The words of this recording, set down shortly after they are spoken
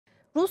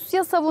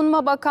Rusya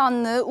Savunma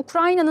Bakanlığı,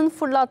 Ukrayna'nın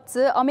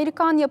fırlattığı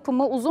Amerikan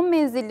yapımı uzun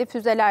menzilli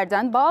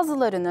füzelerden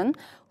bazılarının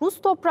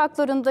Rus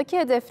topraklarındaki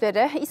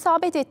hedeflere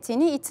isabet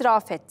ettiğini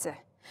itiraf etti.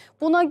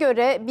 Buna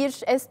göre bir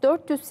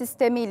S-400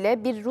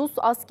 sistemiyle bir Rus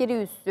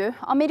askeri üssü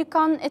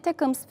Amerikan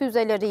ATACMS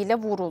füzeleriyle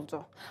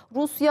vuruldu.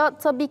 Rusya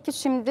tabii ki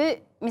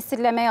şimdi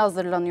misillemeye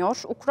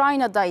hazırlanıyor.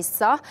 Ukrayna'da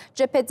ise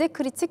cephede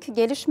kritik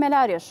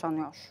gelişmeler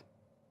yaşanıyor.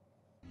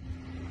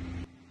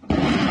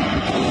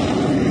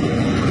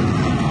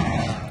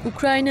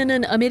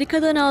 Ukrayna'nın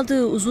Amerika'dan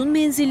aldığı uzun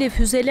menzilli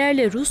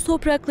füzelerle Rus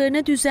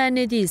topraklarına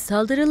düzenlediği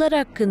saldırılar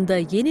hakkında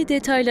yeni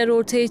detaylar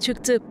ortaya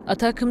çıktı.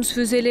 ATACMS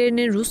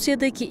füzelerinin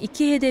Rusya'daki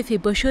 2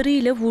 hedefi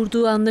başarıyla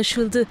vurduğu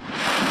anlaşıldı.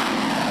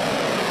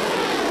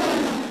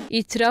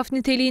 İtiraf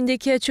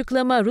niteliğindeki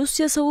açıklama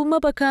Rusya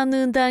Savunma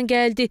Bakanlığı'ndan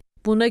geldi.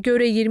 Buna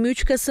göre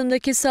 23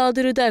 Kasım'daki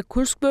saldırıda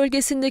Kursk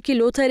bölgesindeki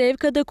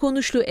Lotarevka'da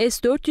konuşlu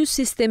S-400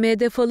 sistemi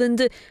hedef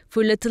alındı.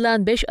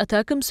 Fırlatılan 5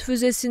 ATACMS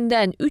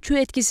füzesinden 3'ü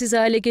etkisiz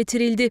hale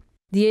getirildi.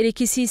 Diğer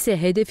ikisi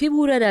ise hedefi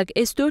vurarak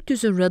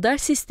S-400'ün radar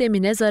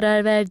sistemine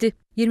zarar verdi.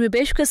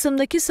 25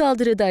 Kasım'daki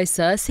saldırıda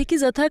ise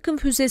 8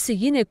 ATACMS füzesi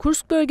yine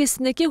Kursk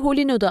bölgesindeki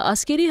Holino'da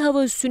askeri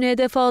hava üssünü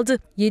hedef aldı.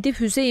 7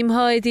 füze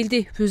imha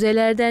edildi.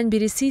 Füzelerden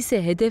birisi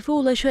ise hedefe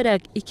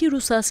ulaşarak 2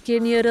 Rus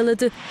askerini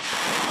yaraladı.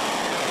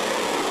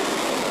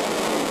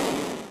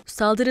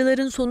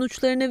 Saldırıların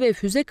sonuçlarını ve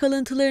füze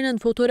kalıntılarının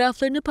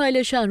fotoğraflarını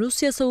paylaşan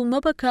Rusya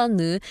Savunma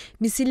Bakanlığı,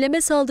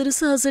 misilleme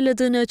saldırısı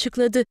hazırladığını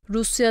açıkladı.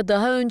 Rusya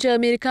daha önce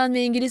Amerikan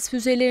ve İngiliz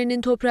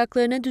füzelerinin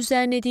topraklarına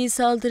düzenlediği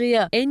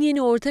saldırıya en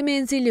yeni orta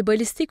menzilli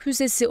balistik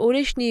füzesi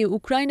Oreşni'yi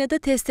Ukrayna'da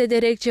test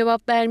ederek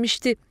cevap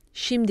vermişti.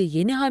 Şimdi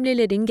yeni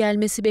hamlelerin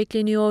gelmesi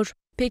bekleniyor.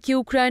 Peki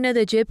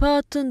Ukrayna'da cephe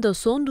hattında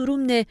son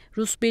durum ne?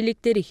 Rus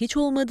birlikleri hiç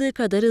olmadığı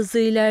kadar hızlı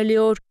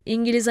ilerliyor.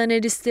 İngiliz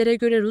analistlere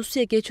göre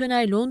Rusya geçen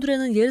ay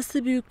Londra'nın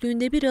yarısı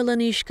büyüklüğünde bir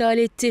alanı işgal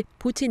etti.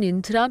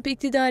 Putin'in Trump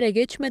iktidara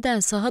geçmeden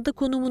sahada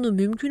konumunu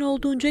mümkün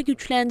olduğunca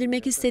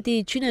güçlendirmek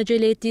istediği için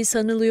acele ettiği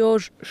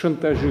sanılıyor.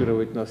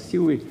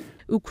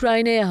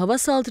 Ukrayna'ya hava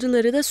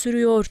saldırıları da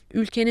sürüyor.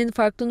 Ülkenin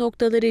farklı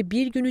noktaları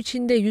bir gün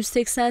içinde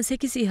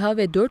 188 İHA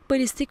ve 4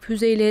 balistik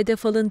füzeyle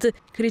hedef alındı.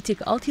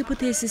 Kritik altyapı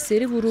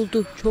tesisleri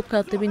vuruldu. Çok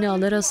katlı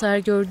binalar hasar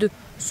gördü.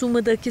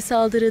 Suma'daki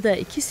saldırıda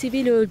 2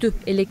 sivil öldü.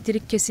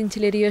 Elektrik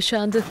kesintileri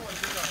yaşandı.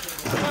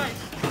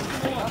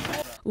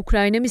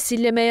 Ukrayna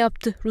misilleme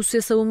yaptı.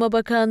 Rusya Savunma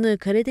Bakanlığı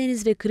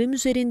Karadeniz ve Kırım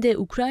üzerinde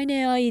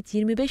Ukrayna'ya ait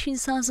 25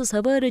 insansız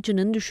hava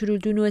aracının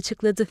düşürüldüğünü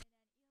açıkladı.